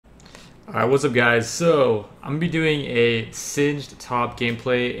Alright, what's up guys? So, I'm going to be doing a Singed top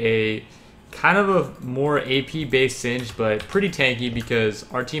gameplay, a kind of a more AP based Singed, but pretty tanky because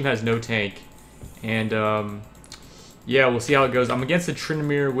our team has no tank. And yeah, we'll see how it goes. I'm against the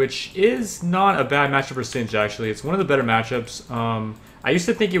Tryndamere, which is not a bad matchup for Singed actually. It's one of the better matchups. I used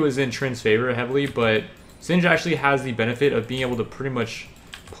to think it was in Trynd's favor heavily, but Singed actually has the benefit of being able to pretty much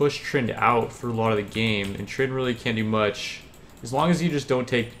push Trynd out for a lot of the game, and Trynd really can't do much. As long as you just don't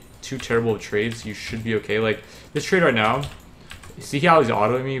take too terrible of trades, you should be okay. Like this trade right now, see how he's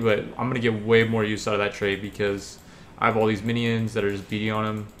autoing me, but I'm gonna get way more use out of that trade because I have all these minions that are just beating on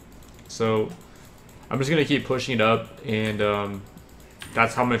him. So I'm just gonna keep pushing it up, and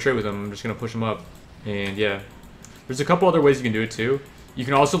that's how I'm gonna trade with him. I'm just gonna push him up, and yeah, there's a couple other ways you can do it too. You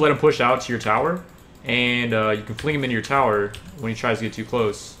can also let him push out to your tower, and you can fling him into your tower when he tries to get too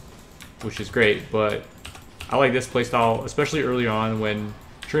close, which is great. But I like this playstyle, especially early on when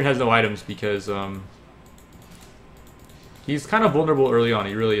Trynd has no items, because he's kind of vulnerable early on.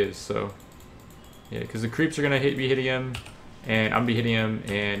 He really is. So yeah, because the creeps are gonna be hitting him, and I'm gonna be hitting him,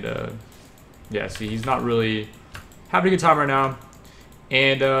 and yeah. See, he's not really having a good time right now.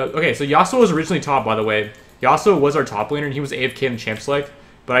 And okay, so Yasuo was originally top, by the way. Yasuo was our top laner, and he was AFK in the champ select.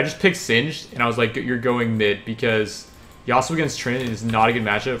 But I just picked Singed, and I was like, you're going mid, because Yasuo against Trynd is not a good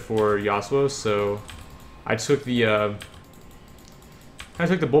matchup for Yasuo. So I took the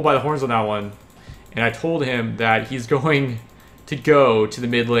bull by the horns on that one, and I told him that he's going to go to the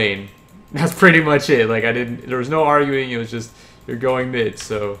mid lane. That's pretty much it. Like there was no arguing. It was just you're going mid.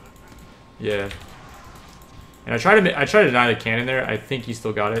 So yeah. And I tried to deny the cannon there. I think he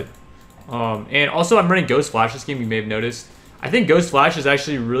still got it. And also I'm running Ghost Flash this game. You may have noticed. I think Ghost Flash is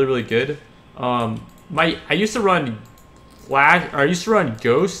actually really good. I used to run Flash, or I used to run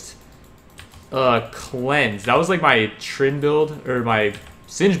Ghost Cleanse. That was like my Trynd build, or my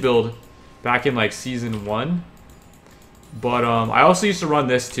Singe build back in like season 1. But I also used to run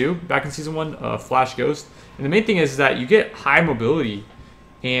this too back in season 1, Flash Ghost. And the main thing is that you get high mobility,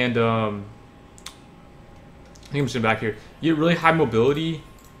 and I think I'm just gonna back here. You get really high mobility,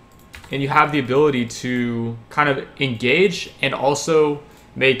 and you have the ability to kind of engage and also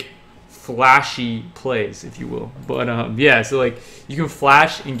make flashy plays, if you will. But yeah, so like you can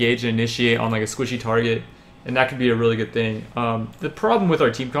flash, engage, and initiate on like a squishy target, and that could be a really good thing. The problem with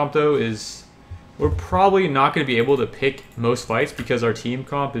our team comp though is we're probably not going to be able to pick most fights because our team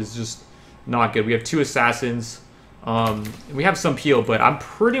comp is just not good. We have 2 assassins, we have some peel, but I'm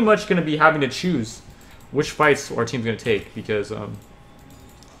pretty much going to be having to choose which fights our team's going to take, because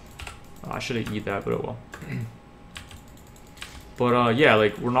I should have eaten that, but oh well. But yeah,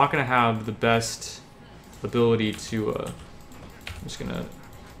 like we're not gonna have the best ability to. I'm just gonna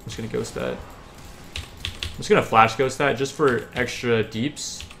ghost that. I'm just gonna flash ghost that just for extra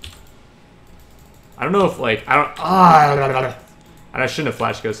deeps. I don't know if like and I shouldn't have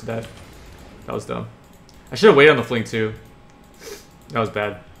flash ghosted that. That was dumb. I should have waited on the fling too. That was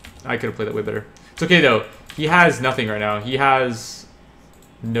bad. I could have played that way better. It's okay though. He has nothing right now. He has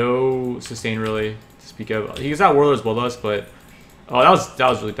no sustain really to speak of. He's got Warlords Bloodlust, but oh, that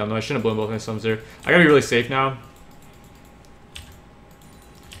was really dumb though. I shouldn't have blown both my summons there. I gotta be really safe now.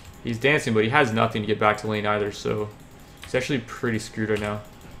 He's dancing, but he has nothing to get back to lane either, so he's actually pretty screwed right now.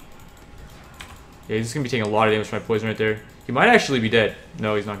 Yeah, he's just gonna be taking a lot of damage from my poison right there. He might actually be dead.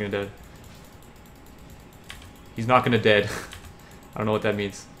 No, he's not gonna dead. He's not gonna dead. I don't know what that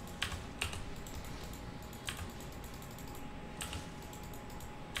means.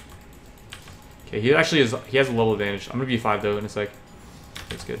 Okay, he has a level advantage. I'm gonna be 5 though in a sec.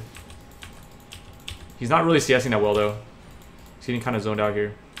 That's good. He's not really CSing that well though. He's getting kind of zoned out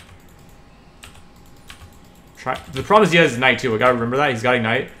here. The problem is he has Ignite too. I gotta remember that. He's got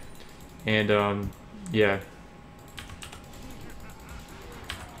Ignite. And yeah.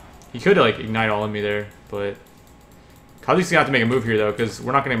 He could like Ignite all of me there, but Kazu's gonna have to make a move here though, because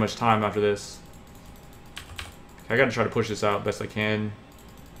we're not gonna have much time after this. Okay, I gotta try to push this out best I can.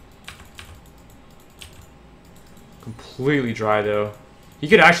 Completely dry though. He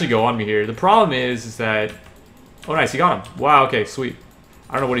could actually go on me here. The problem is that, oh nice, he got him. Wow, okay, sweet.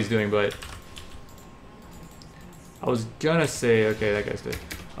 I don't know what he's doing, but I was gonna say, okay, that guy's good.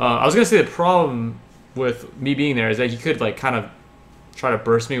 I was gonna say the problem with me being there is that he could like kind of try to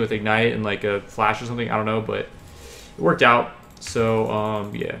burst me with Ignite and like a flash or something. I don't know, but it worked out.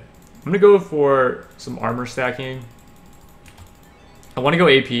 So yeah, I'm gonna go for some armor stacking. I want to go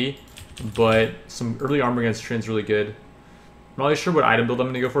AP, but some early armor against Trynd's really good. I'm not really sure what item build I'm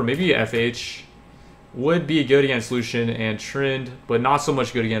going to go for. Maybe FH would be good against Lucian and Trynd, but not so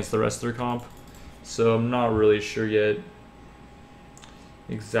much good against the rest of their comp. So I'm not really sure yet.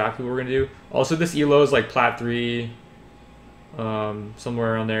 exactly what we're gonna do. Also, this elo is like plat 3,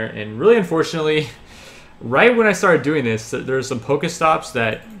 somewhere around there. And really, unfortunately, right when I started doing this, there's some Pokestops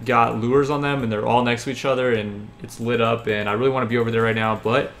that got lures on them, and they're all next to each other, and it's lit up. And I really want to be over there right now,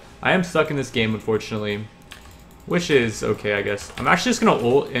 but I am stuck in this game, unfortunately, which is okay, I guess. I'm actually just gonna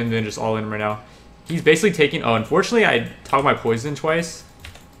ult and then just all in right now. He's basically taking. Oh, unfortunately, I togged my poison twice,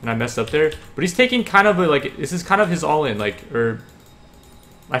 and I messed up there. But he's taking kind of a, like, this is kind of his all in, like, or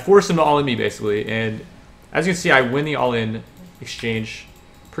I forced him to all in me basically, and as you can see, I win the all in exchange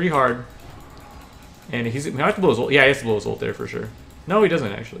pretty hard. And he might have to blow his ult. Yeah, he has to blow his ult there for sure. No, he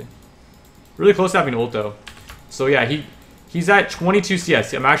doesn't actually. Really close to having ult though. So yeah, he's at 22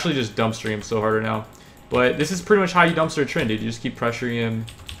 CS. I'm actually just dumpstering him so hard right now. But this is pretty much how you dumpster a Trynd, dude. You just keep pressuring him,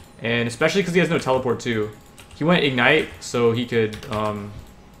 and especially because he has no teleport too. He went ignite so he could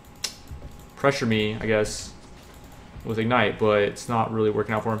pressure me, I guess, with ignite, but it's not really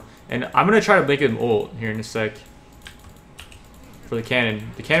working out for him. And I'm gonna try to make him ult here in a sec. For the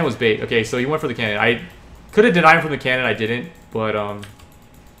cannon. The cannon was bait. Okay, so he went for the cannon. I could have denied him from the cannon. I didn't. But,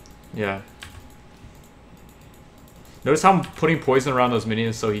 yeah. Notice how I'm putting poison around those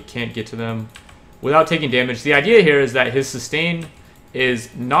minions so he can't get to them without taking damage. The idea here is that his sustain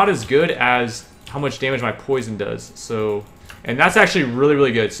is not as good as how much damage my poison does. So, and that's actually really,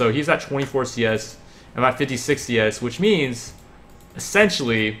 really good. So he's at 24 CS. I'm at 56 CS, which means,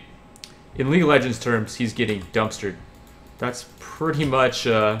 essentially, in League of Legends terms, he's getting dumpstered. That's pretty much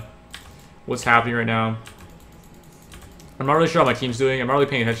what's happening right now. I'm not really sure how my team's doing. I'm not really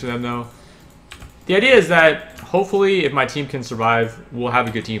paying attention to them, though. The idea is that, hopefully, if my team can survive, we'll have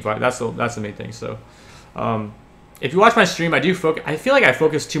a good team fight. That's the main thing. So, if you watch my stream, I feel like I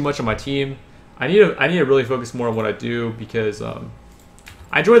focus too much on my team. I need to really focus more on what I do, because I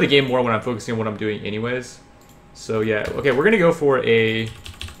enjoy the game more when I'm focusing on what I'm doing anyways. So, yeah. Okay, we're going to go for a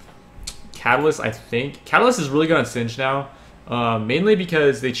Catalyst, I think. Catalyst is really good on Singe now, mainly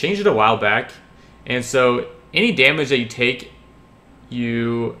because they changed it a while back, and so any damage that you take,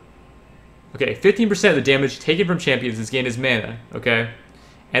 okay, 15% of the damage taken from champions is gained as mana, okay?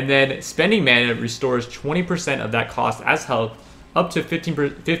 And then spending mana restores 20% of that cost as health, up to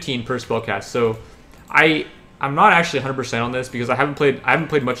 15 per spell cast. So I'm not actually 100% on this because I haven't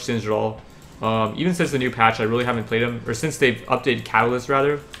played much Singe at all. Even since the new patch, I really haven't played him, or since they've updated Catalyst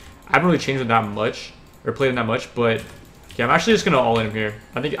rather. I haven't really changed him that much, or played him that much, but yeah, I'm actually just gonna all in him here.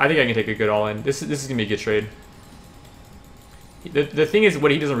 I think I can take a good all in. This is gonna be a good trade. The thing is,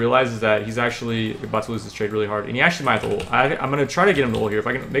 what he doesn't realize is that he's actually about to lose this trade really hard, and he actually might have to ult. I'm gonna try to get him to ult here. If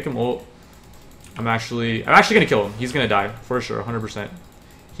I can make him ult, I'm actually gonna kill him. He's gonna die for sure, 100%.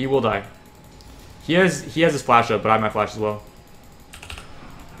 He will die. He has his flash up, but I have my flash as well.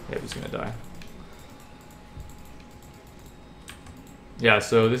 Yeah, he's gonna die. Yeah,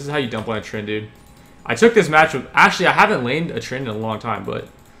 so this is how you dump on a Trynd, dude. I took this match with... Actually, I haven't laned a Trynd in a long time, but...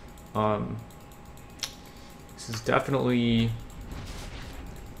 this is definitely...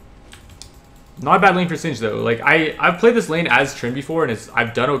 not a bad lane for Singe, though. Like, I've played this lane as Trynd before, and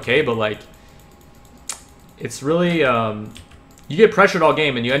I've done okay, but, like... it's really... you get pressured all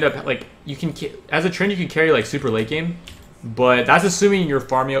game, and you end up, like... you can... as a Trynd, you can carry, like, super late game. But that's assuming you're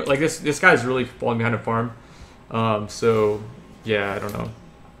farming... like, this guy's really falling behind a farm. So... yeah, I don't know.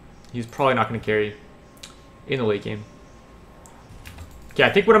 He's probably not going to carry in the late game. Okay,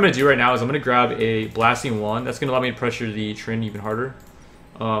 I think what I'm going to do right now is I'm going to grab a Blasting Wand. That's going to allow me to pressure the Trynd even harder.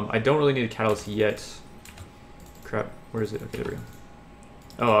 I don't really need a Catalyst yet. Crap, where is it? Okay, there we go.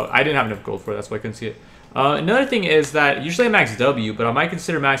 Oh, I didn't have enough gold for it. That's why I couldn't see it. Another thing is that usually I max W, but I might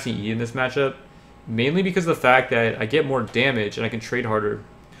consider maxing E in this matchup. Mainly because of the fact that I get more damage and I can trade harder.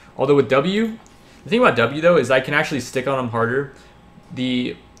 Although with W... the thing about W, though, is I can actually stick on him harder.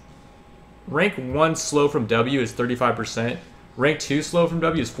 The rank 1 slow from W is 35%. Rank 2 slow from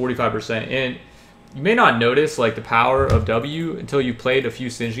W is 45%. And you may not notice, like, the power of W until you played a few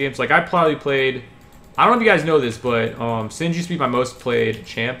Singe games. Like, I probably played... I don't know if you guys know this, but Singe used to be my most played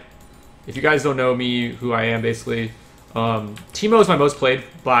champ. If you guys don't know me, who I am, basically, Teemo is my most played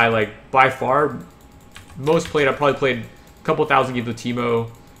by far. Most played, I probably played a couple thousand games with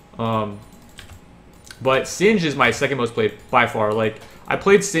Teemo. But Singe is my second most played by far. Like, I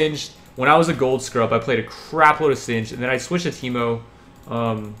played Singe when I was a gold scrub. I played a crap load of Singe, and then I switched to Teemo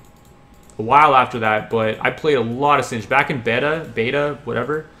a while after that. But I played a lot of Singe back in beta,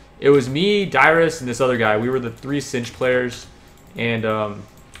 whatever. It was me, Dyrus, and this other guy. We were the 3 Singe players, and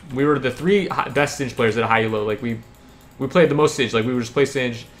we were the 3 best Singe players at high elo. Like, we played the most Singe. Like, we would just play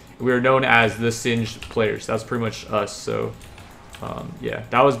Singe. We were known as the Singe players. That's pretty much us. So Yeah,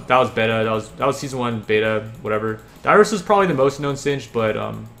 that was beta. That was season 1 beta, whatever. Dyrus was probably the most known Singed,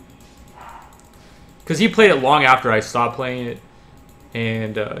 but because he played it long after I stopped playing it,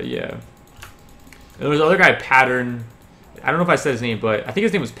 and yeah. And there was another guy, Pattern. I don't know if I said his name, but I think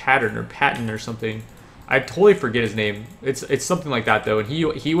his name was Pattern or Patton or something. I totally forget his name. It's something like that though. And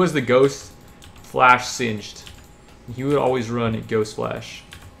he was the Ghost Flash Singed. He would always run Ghost Flash,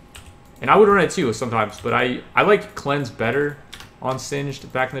 and I would run it too sometimes. But I like Cleanse better on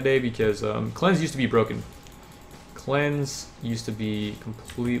Singed back in the day because Cleanse used to be broken. Cleanse used to be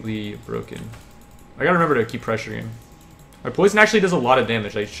completely broken. I gotta remember to keep pressuring him. My Poison actually does a lot of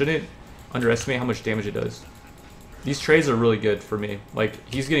damage. I shouldn't underestimate how much damage it does. These trades are really good for me. Like,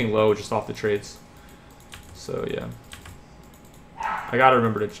 he's getting low just off the trades. So, yeah. I gotta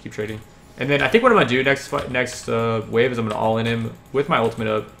remember to keep trading. And then I think what I'm gonna do next wave is I'm gonna all-in him with my ultimate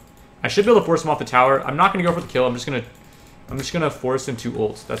up. I should be able to force him off the tower. I'm not gonna go for the kill. I'm just gonna force him to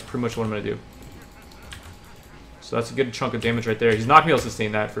ult. That's pretty much what I'm gonna do. So that's a good chunk of damage right there. He's not gonna be able to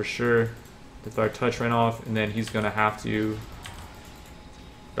sustain that for sure. If our touch ran off, and then he's gonna have to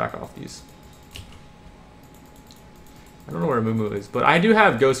back off these. I don't know where Mumu is, but I do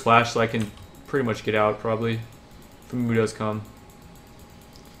have Ghost Flash, so I can pretty much get out probably if Mumu does come.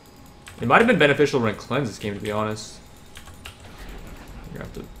 It might have been beneficial to run Cleanse this game, to be honest. You're gonna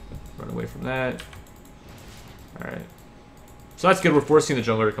have to run away from that. Alright. So that's good. We're forcing the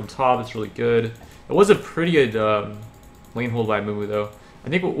jungler to come top. That's really good. It was a pretty good lane hold by Mumu, though. I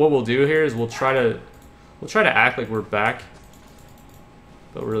think what we'll do here is we'll try to act like we're back,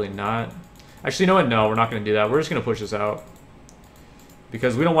 but we're really not. Actually, you know what? No, we're not going to do that. We're just going to push this out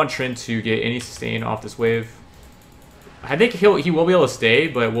because we don't want Trynd to get any sustain off this wave. I think he will be able to stay,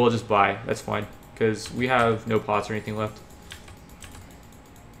 but we'll just buy. That's fine because we have no pots or anything left.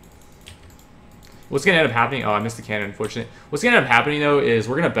 What's going to end up happening? Oh, I missed the cannon, unfortunately. What's going to end up happening, though, is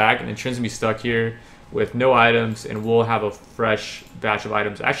we're going to back, and then Trynd's going to be stuck here with no items, and we'll have a fresh batch of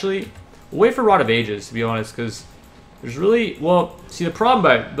items. Actually, we'll wait for Rod of Ages, to be honest, because there's really... Well, see, the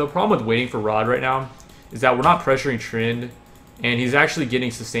problem with waiting for Rod right now is that we're not pressuring Trynd, and he's actually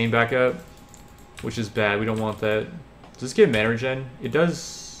getting sustained back up, which is bad. We don't want that. Does this give mana regen? It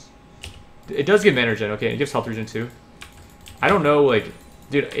does. It does give mana regen. Okay, it gives health regen, too. I don't know, like...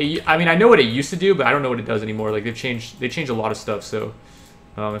 Dude, I mean, I know what it used to do, but I don't know what it does anymore. Like, they changed a lot of stuff, so...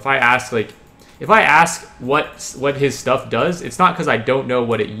 if I ask what his stuff does, it's not because I don't know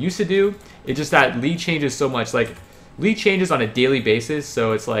what it used to do. It's just that League changes so much. Like, League changes on a daily basis,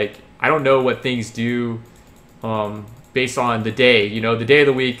 so it's like, I don't know what things do based on the day. You know, the day of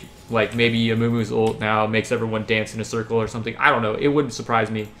the week, like maybe a Mumu's ult now makes everyone dance in a circle or something. I don't know. It wouldn't surprise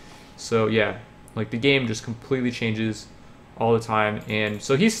me. So, yeah. Like, the game just completely changes all the time. And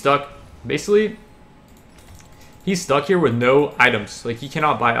so he's stuck, basically, he's stuck here with no items. Like, he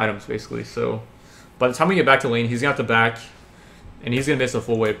cannot buy items, basically. So by the time we get back to lane, he's going to have to back, and he's going to miss a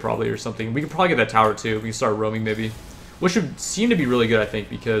full wave probably or something. We could probably get that tower too. We can start roaming maybe, which would seem to be really good, I think,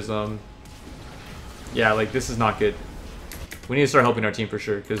 because, yeah, like, this is not good. We need to start helping our team for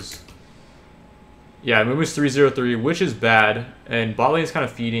sure, because, yeah, Mumu's 303, which is bad, and bot lane is kind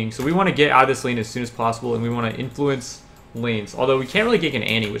of feeding. So we want to get out of this lane as soon as possible, and we want to influence lanes. Although we can't really gank an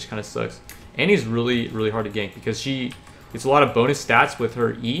Annie, which kind of sucks. Annie's really, really hard to gank because she gets a lot of bonus stats with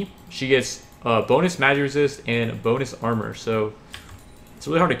her E. She gets bonus magic resist and bonus armor, so it's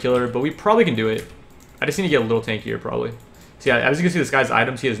really hard to kill her, but we probably can do it. I just need to get a little tankier, probably. So yeah, as you can see, this guy's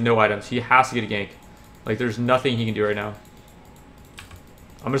items, he has no items. He has to get a gank. Like, there's nothing he can do right now.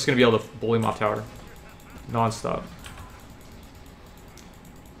 I'm just going to be able to bully him off tower non-stop.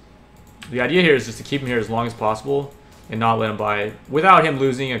 The idea here is just to keep him here as long as possible and not let him buy without him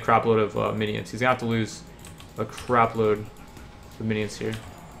losing a crap load of minions. He's going to have to lose a crap load of minions here.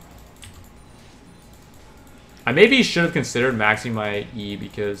 I maybe should have considered maxing my E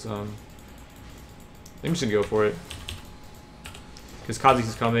because I think I'm just going to go for it. Because Kha'Zix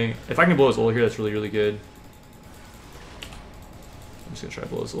is coming. If I can blow his ult here, that's really, really good. I'm just going to try to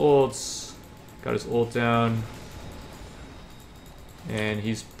blow his ults. Got his ult down. And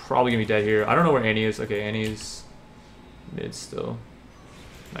he's probably going to be dead here. I don't know where Annie is. Okay, Annie's mid still.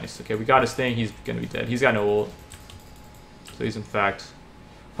 Nice. Okay, we got his thing. He's going to be dead. He's got no ult. So he's in fact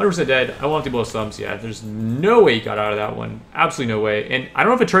 100% dead. I want to blow sums. Yeah, there's no way he got out of that one. Absolutely no way. And I don't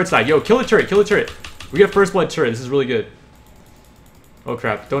know if a turret's died. Yo, kill the turret. Kill the turret. We get a first blood turret. This is really good. Oh,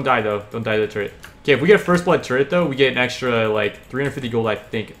 crap. Don't die, though. Don't die to the turret. Okay, if we get a first blood turret, though, we get an extra, like, 350 gold, I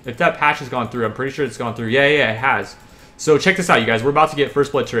think. If that patch has gone through, I'm pretty sure it's gone through. Yeah, it has. So check this out, you guys. We're about to get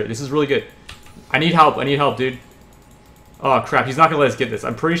first blood turret. This is really good. I need help. I need help, dude. Oh, crap. He's not going to let us get this.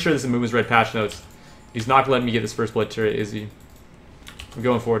 I'm pretty sure this is Mumu's red patch notes. He's not going to let me get this first blood turret, is he? I'm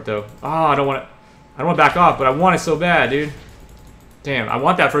going for it though. Ah, I don't want to back off, but I want it so bad, dude. Damn, I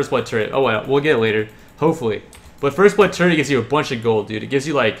want that first blood turret. Oh well, we'll get it later, hopefully. But first blood turret gives you a bunch of gold, dude. It gives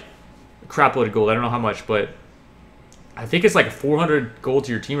you like a crap load of gold. I don't know how much, but I think it's like 400 gold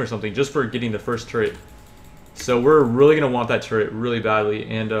to your team or something just for getting the first turret. So we're really gonna want that turret really badly.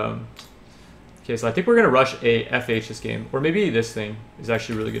 And okay, so I think we're gonna rush a FH this game, or maybe this thing is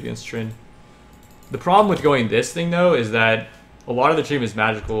actually really good against Trynd. The problem with going this thing though is that a lot of the team is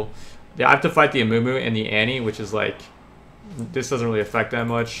magical. I have to fight the Amumu and the Annie, which is like, this doesn't really affect that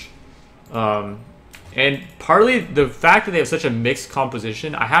much. And partly the fact that they have such a mixed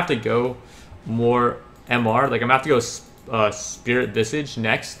composition, I have to go more MR. Like I'm gonna have to go Spirit Visage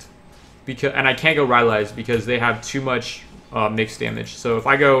next, and I can't go Rylai's because they have too much mixed damage. So if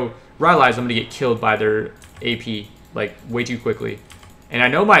I go Rylai's, I'm gonna get killed by their AP like way too quickly. And I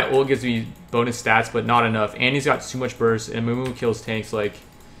know my ult gives me bonus stats, but not enough. Annie's got too much burst, and Mumu kills tanks like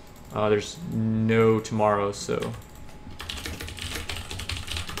there's no tomorrow. So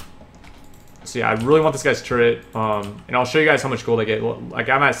yeah, I really want this guy's turret, and I'll show you guys how much gold I get. Like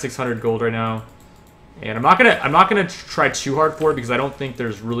I'm at 600 gold right now, and I'm not gonna try too hard for it because I don't think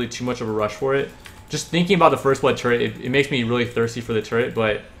there's really too much of a rush for it. Just thinking about the first blood turret, it makes me really thirsty for the turret,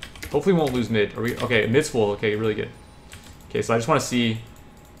 but hopefully we won't lose mid. Are we okay? Mid's full. Okay, really good. Okay, so I just want to see.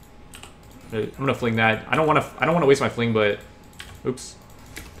 I'm gonna fling that. I don't want to waste my fling, but oops.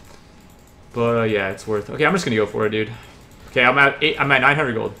 But yeah, it's worth. Okay, I'm just gonna go for it, dude. Okay, I'm at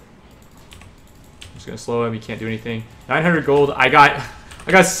 900 gold. I'm just gonna slow him. He can't do anything. 900 gold. I got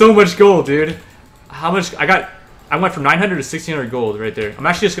so much gold, dude. How much I got? I went from 900 to 1600 gold right there. I'm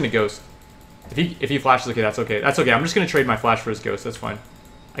actually just gonna ghost. If he flashes, okay, that's okay. That's okay. I'm just gonna trade my flash for his ghost. That's fine.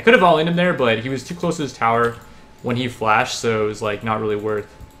 I could have all in him there, but he was too close to his tower when he flashed, so it was like not really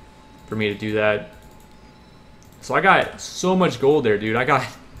worth for me to do that. So I got so much gold there, dude. I got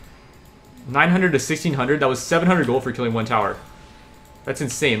 900 to 1600. That was 700 gold for killing one tower. That's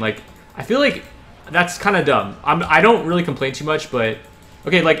insane. Like I feel like that's kind of dumb. I don't really complain too much, but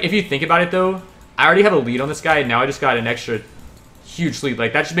okay, like if you think about it though, I already have a lead on this guy, and now I just got an extra huge lead.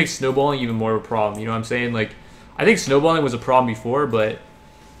 Like that just makes snowballing even more of a problem. You know what I'm saying? Like I think snowballing was a problem before, but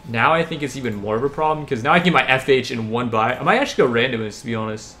now I think it's even more of a problem because now I can get my FH in one buy. I might actually go randomist, to be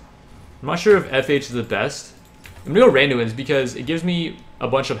honest. I'm not sure if FH is the best. I'm gonna go randomist because it gives me a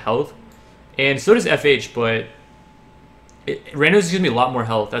bunch of health, and so does FH, but randomist gives me a lot more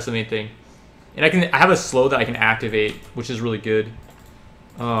health. That's the main thing. And I have a slow that I can activate, which is really good.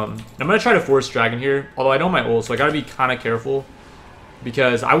 I'm gonna try to force dragon here, although I know my ult, so I gotta be kind of careful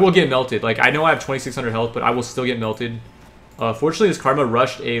because I will get melted. Like I know I have 2600 health, but I will still get melted. Fortunately, this Karma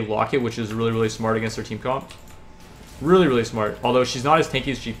rushed a Locket, which is really, really smart against their team comp. Really, really smart. Although she's not as tanky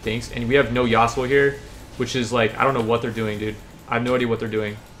as she thinks. And we have no Yasuo here, which is like, I don't know what they're doing, dude. I have no idea what they're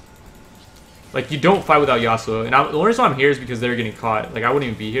doing. Like, you don't fight without Yasuo. And the only reason I'm here is because they're getting caught. Like, I wouldn't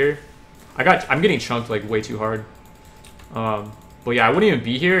even be here. I'm getting chunked, like, way too hard. But yeah, I wouldn't even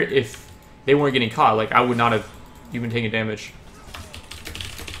be here if they weren't getting caught. Like, I would not have even taken damage.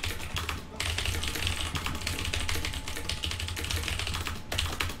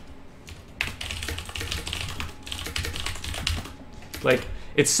 Like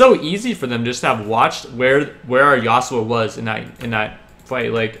it's so easy for them just to have watched where our Yasuo was in that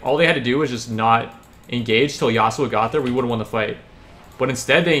fight. Like all they had to do was just not engage till Yasuo got there. We would have won the fight, but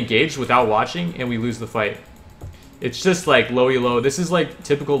instead they engaged without watching, and we lose the fight. It's just like low elo. This is like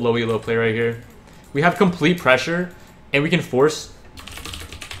typical low elo play right here. We have complete pressure, and we can force.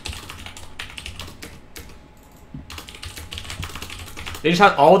 They just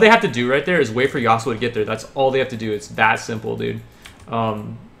have all they have to do right there is wait for Yasuo to get there. That's all they have to do. It's that simple, dude.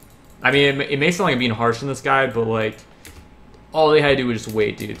 I mean, it may sound like I'm being harsh on this guy, but like, all they had to do was just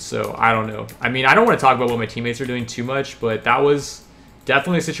wait, dude. So I don't know. I mean, I don't want to talk about what my teammates are doing too much, but that was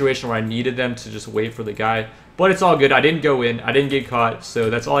definitely a situation where I needed them to just wait for the guy. But it's all good. I didn't go in. I didn't get caught, so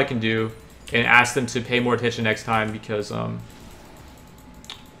that's all I can do. And ask them to pay more attention next time because,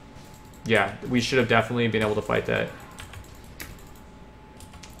 yeah, we should have definitely been able to fight that.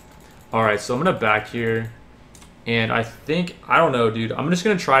 All right, so I'm gonna back here. And I think, I don't know, dude. I'm just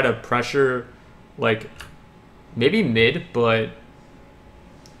going to try to pressure, like, maybe mid, but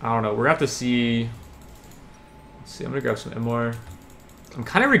I don't know. We're going to have to see. Let's see. I'm going to grab some MR. I'm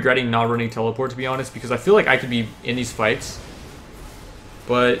kind of regretting not running teleport, to be honest, because I feel like I could be in these fights.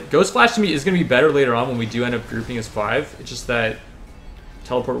 But Ghost Flash to me is going to be better later on when we do end up grouping as 5. It's just that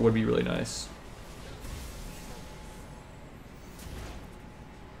teleport would be really nice.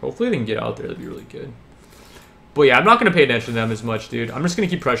 Hopefully they can get out there. That'd be really good. But yeah, I'm not going to pay attention to them as much, dude. I'm just going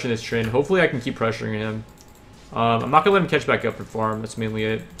to keep pressuring this Trynd. Hopefully I can keep pressuring him. I'm not going to let him catch back up and farm. That's mainly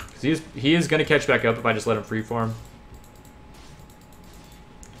it. Because he is going to catch back up if I just let him free farm.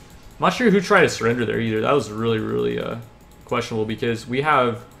 I'm not sure who tried to surrender there either. That was really, really questionable because we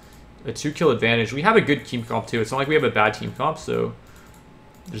have a 2-kill advantage. We have a good team comp too. It's not like we have a bad team comp, so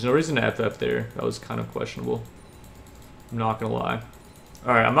there's no reason to FF there. That was kind of questionable. I'm not going to lie.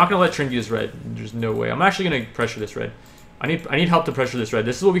 Alright, I'm not going to let Trynd use red. There's no way. I'm actually going to pressure this red. I need help to pressure this red.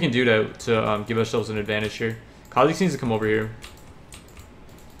 This is what we can do to give ourselves an advantage here. Kha'Zix needs to come over here.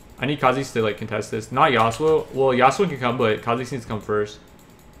 I need Kha'Zix to like contest this. Not Yasuo. Well, Yasuo can come, but Kha'Zix needs to come first.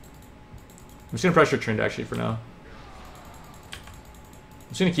 I'm just going to pressure Trynd actually for now. I'm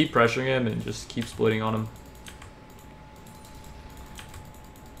just going to keep pressuring him and just keep splitting on him.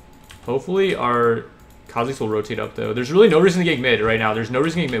 Hopefully our Kha'Zix will rotate up though. There's really no reason to get mid right now. There's no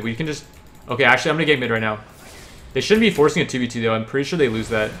reason to get mid. We can just... Okay, actually I'm going to get mid right now. They shouldn't be forcing a 2v2 though. I'm pretty sure they lose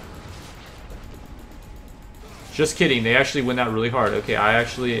that. Just kidding. They actually win that really hard. Okay, I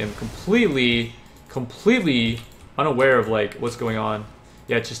actually am completely unaware of like what's going on.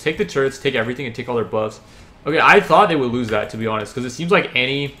 Yeah, just take the turrets, take everything, and take all their buffs. Okay, I thought they would lose that, to be honest, because it seems like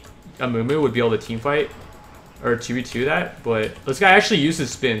any Amumu would be able to team fight or 2v2 that, but this guy actually used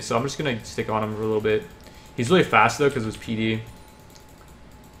his spin, so I'm just going to stick on him for a little bit. He's really fast, though, because it was PD.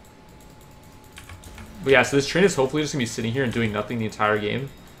 But yeah, so this Trynd is hopefully just going to be sitting here and doing nothing the entire game,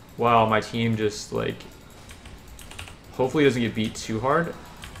 while my team just, like, hopefully doesn't get beat too hard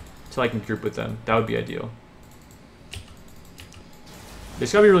until I can group with them. That would be ideal. They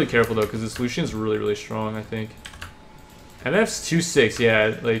just gotta be really careful though, because this Lucian is really, really strong, I think. MF's 2-6,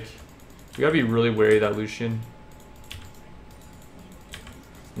 yeah, like, we gotta be really wary of that Lucian.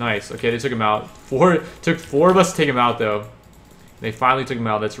 Nice, okay, they took him out. Took 4 of us to take him out though. They finally took him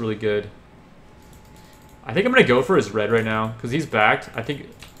out, that's really good. I think I'm gonna go for his red right now, because he's backed. I think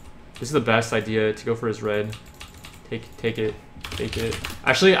this is the best idea, to go for his red. Take it.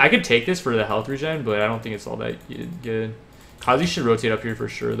 Actually, I could take this for the health regen, but I don't think it's all that good. Kha'Zix should rotate up here for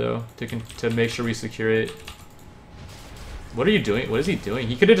sure, though, to make sure we secure it. What are you doing? What is he doing?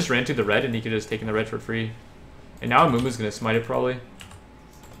 He could have just ran to the red, and he could have just taken the red for free. And now Amumu's going to smite it, probably.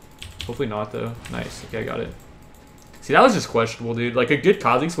 Hopefully not, though. Nice. Okay, I got it. See, that was just questionable, dude. Like, a good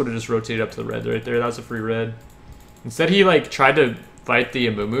Kha'Zix would have just rotated up to the red right there. That was a free red. Instead, he, like, tried to fight the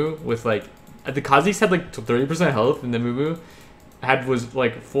Amumu with, like... The Kha'Zix had, like, 30% health, and the Amumu was,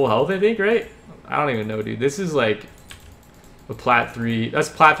 like, full health, I think, right? I don't even know, dude. This is, like... a plat 3. That's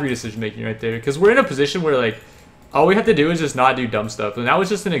plat 3 decision making right there, because we're in a position where like all we have to do is just not do dumb stuff, and that was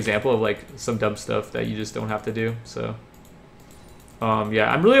just an example of like some dumb stuff that you just don't have to do. So yeah,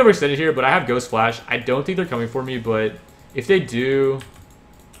 I'm really overextended here, but I have Ghost Flash. I don't think they're coming for me, but if they do,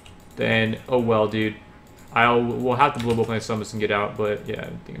 then oh well, dude. We'll have to blow up my summons and get out, but yeah,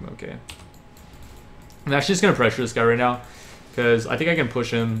 I think I'm okay. I'm actually just gonna pressure this guy right now, because I think I can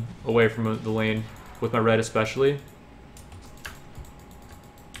push him away from the lane with my red especially.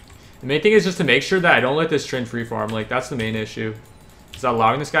 The main thing is just to make sure that I don't let this Trynd free farm. Like, that's the main issue. Because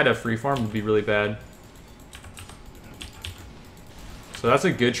allowing this guy to free farm would be really bad. So that's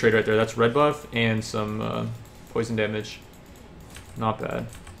a good trade right there. That's red buff and some poison damage. Not bad.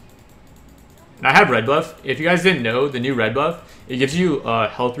 And I have red buff. If you guys didn't know, the new red buff, it gives you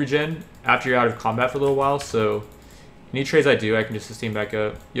health regen after you're out of combat for a little while. So any trades I do, I can just sustain back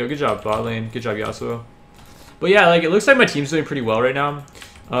up. Yo, good job, bot lane. Good job, Yasuo. But yeah, like, it looks like my team's doing pretty well right now.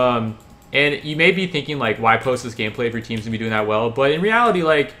 And you may be thinking like, why post this gameplay if your team's gonna be doing that well? But in reality,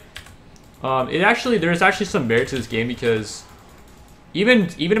 like, there's actually some merit to this game, because even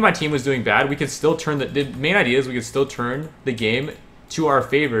if my team was doing bad, we could still turn the main idea is we could still turn the game to our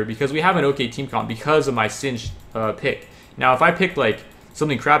favor, because we have an okay team comp because of my Singed pick. Now, if I picked like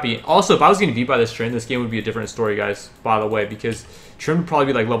something crappy, also if I was getting beat by this Trynd, this game would be a different story, guys. By the way, because Trynd would probably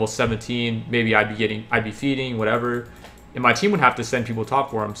be like level 17, maybe I'd be feeding whatever. And my team would have to send people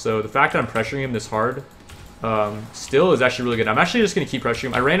top for him. So the fact that I'm pressuring him this hard still is actually really good. I'm actually just going to keep pressuring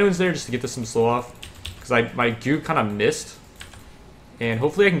him. I ran in there just to get this some slow off, because my goop kind of missed. And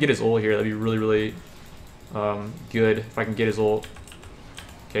hopefully I can get his ult here. That'd be really, really good if I can get his ult.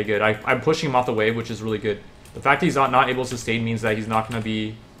 Okay, good. I'm pushing him off the wave, which is really good. The fact that he's not able to sustain means that he's not going to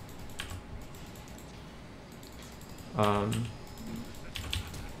be...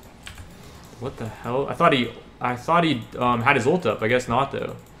 what the hell? I thought he had his ult up. I guess not,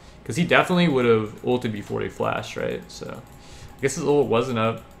 though. Because he definitely would have ulted before he flashed, right? So I guess his ult wasn't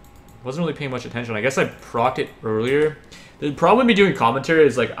up. Wasn't really paying much attention. I guess I procced it earlier. The problem with me doing commentary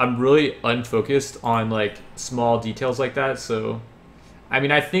is like I'm really unfocused on like small details like that. So, I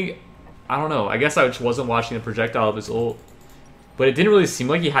mean, I don't know. I guess I just wasn't watching the projectile of his ult. but it didn't really seem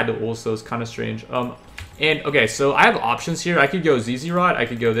like he had to ult, so it's kind of strange. And okay, so I have options here. I could go ZZ Rod, I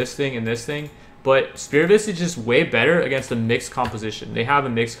could go this thing and this thing, but Spirit Fist is just way better against a mixed composition. They have a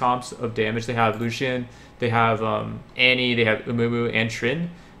mixed comps of damage. They have Lucian, they have Annie, they have Umumu, and Trin.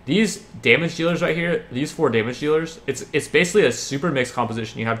 These damage dealers right here, these 4 damage dealers, it's basically a super mixed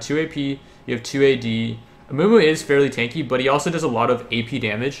composition. You have 2 AP, you have 2 AD. Umumu is fairly tanky, but he also does a lot of AP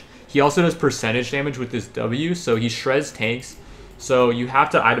damage. He also does percentage damage with his W, so he shreds tanks. So you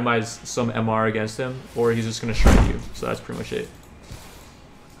have to itemize some MR against him, or he's just going to shred you. So that's pretty much it.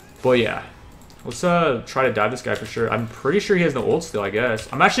 But yeah, let's try to dive this guy for sure. I'm pretty sure he has no ult still, I guess.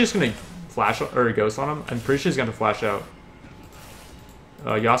 I'm actually just going to flash or ghost on him. I'm pretty sure he's going to flash out.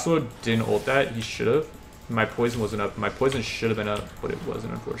 Yasuo didn't ult that. He should have. My poison wasn't up. My poison should have been up, but it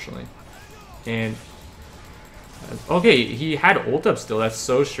wasn't, unfortunately. And okay, he had ult up still. That's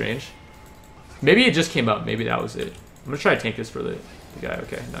so strange. Maybe it just came up. Maybe that was it. I'm gonna try to tank this for the guy.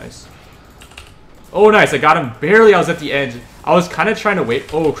 Okay, nice. Oh, nice. I got him barely. I was at the edge. I was kind of trying to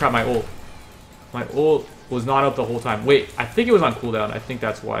wait. Oh, crap. My ult. My ult was not up the whole time. Wait, I think it was on cooldown. I think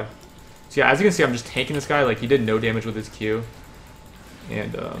that's why. So, yeah, as you can see, I'm just tanking this guy. Like, he did no damage with his Q.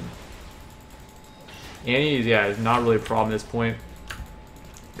 And, Annie, yeah, is not really a problem at this point.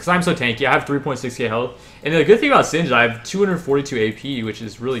 Because I'm so tanky. I have 3.6k health. And the good thing about Singed, I have 242 AP, which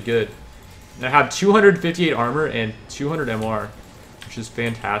is really good. And I have 258 armor and 200 MR, which is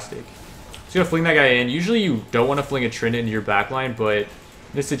fantastic. So you're gonna fling that guy in. Usually you don't want to fling a Tryndamere into your backline, but in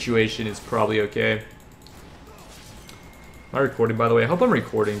this situation it's probably okay. Am I recording, by the way? I hope I'm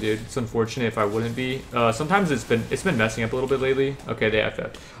recording, dude. It's unfortunate if I wouldn't be. Sometimes it's been messing up a little bit lately. Okay, they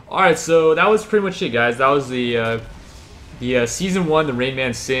FF. Alright, so that was pretty much it, guys. That was the Season 1, the Rain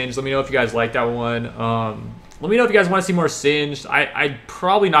Man Singed. Let me know if you guys like that one. Let me know if you guys want to see more Singed. I'd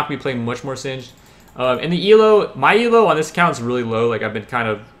probably not be playing much more Singed. And the elo, my elo on this account is really low. Like I've been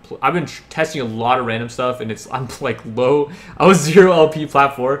testing a lot of random stuff, and I'm like low. I was 0 LP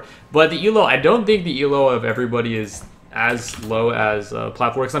plat 4, but the elo, I don't think the elo of everybody is as low as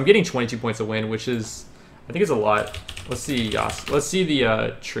plat 4, because I'm getting 22 points a win, which is, I think it's a lot. Let's see, Yas. Let's see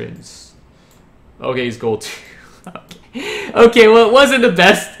the Trins. Okay, he's gold 2. Okay, well, it wasn't the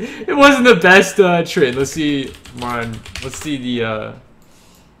best. It wasn't the best Trin. Let's see, Marn. Let's see the.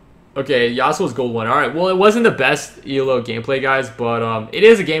 Okay, Yasuo's gold 1. All right, well, it wasn't the best ELO gameplay, guys, but it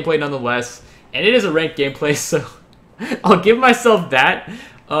is a gameplay nonetheless, and it is a ranked gameplay, so I'll give myself that.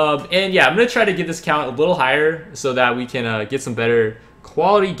 And yeah, I'm gonna try to get this count a little higher so that we can get some better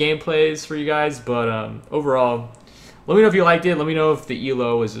quality gameplays for you guys. But overall, let me know if you liked it. Let me know if the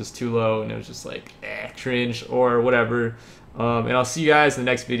elo was just too low and it was just like cringe or whatever. And I'll see you guys in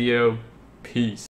the next video. Peace.